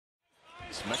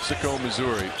It's Mexico,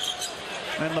 Missouri.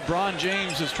 And LeBron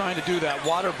James is trying to do that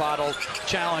water bottle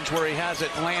challenge where he has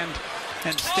it land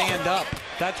and stand up.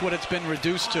 That's what it's been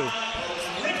reduced to.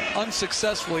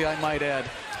 Unsuccessfully, I might add.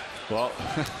 Well,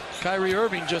 KYRIE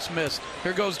Irving just missed.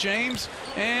 Here goes James,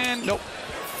 and nope.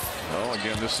 Well,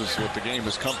 again, this is what the game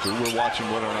has come to. We're watching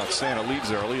whether or not Santa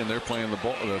leads early, and they're playing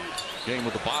the game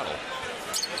with the bottle.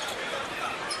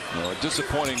 Well, a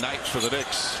disappointing night for the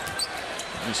Knicks.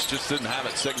 Just didn't have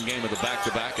it. Second game of the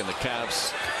back-to-back, and the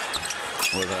Cavs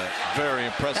with a very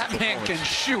impressive That man can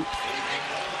shoot.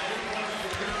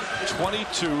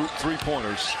 22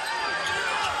 three-pointers.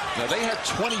 Now, they had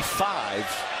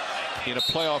 25 in a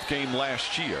playoff game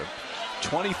last year.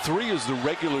 23 is the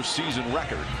regular season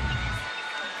record.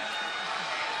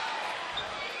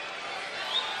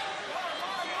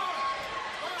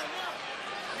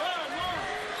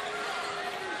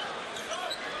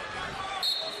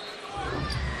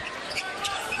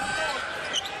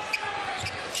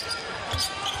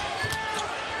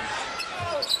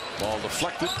 Ball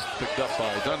deflected, picked up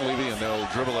by DUNLEAVY, and they'll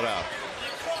dribble it out.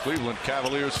 Cleveland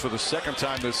Cavaliers, for the second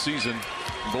time this season,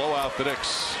 blow out the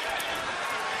Knicks.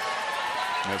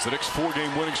 As the Knicks'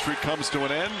 4-game winning streak comes to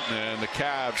an end, and the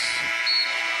Cavs,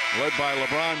 led by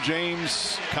LeBron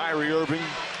James, KYRIE Irving,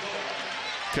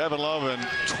 Kevin Love, and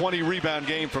 20-rebound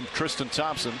game from Tristan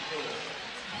Thompson.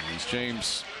 As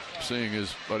James seeing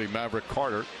his buddy Maverick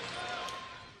Carter